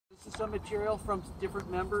This is some material from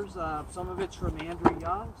different members. Some of it's from Andrew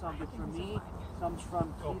Young, some of it's from me, some's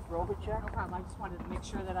from Keith Robichek. No problem. I just wanted to make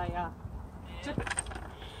sure that I took it.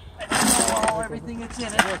 Everything that's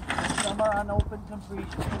in it. Some are unopened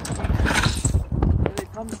completions. And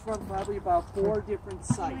it comes from probably about 4 different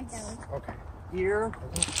sites. Okay. Here,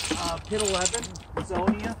 Pit 11,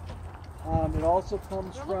 Mazonia. It also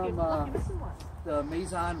comes from the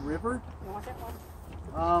Mazon River. You want that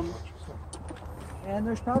one? And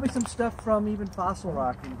there's probably some stuff from even Fossil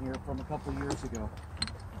Rock in here from a couple years ago.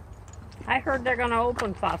 I heard they're going to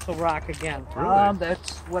open Fossil Rock again. Really?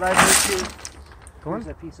 That's what I've heard too. Here's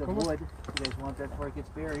a piece of wood. You guys want that before it gets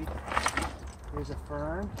buried. Here's a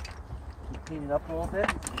fern. You clean it up a little bit.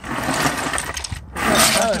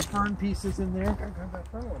 There's a bunch of fern pieces in there. That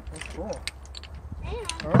fern one. That's cool.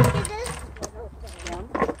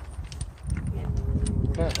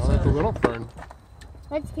 Yeah, I like the little fern.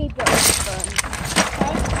 Let's keep it fun.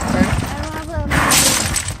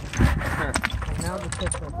 Now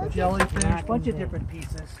the jellyfish, a bunch of different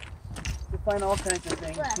pieces. You find all kinds of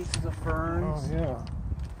things, pieces of ferns. Oh, yeah.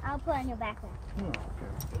 I'll put in your backpack.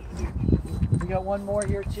 We got one more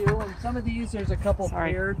here too, and some of these, there's a couple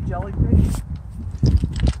paired jellyfish.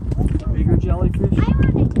 Bigger jellyfish. There's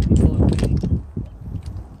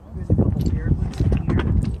a couple paired ones in here.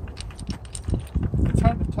 It's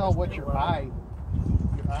hard to tell what your eye's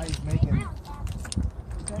making.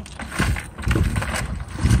 Okay.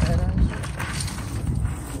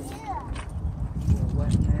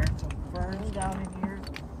 Wet in there. Some ferns down in here.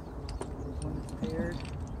 This one is paired.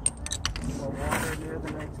 More water in there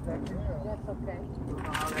than I expected. That's okay. I don't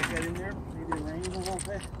know how that got in there. Maybe it rained a little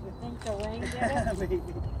bit. You think the rain did it? Maybe.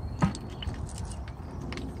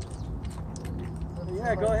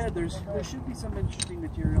 Yeah, go ahead. There should be some interesting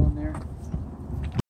material in there.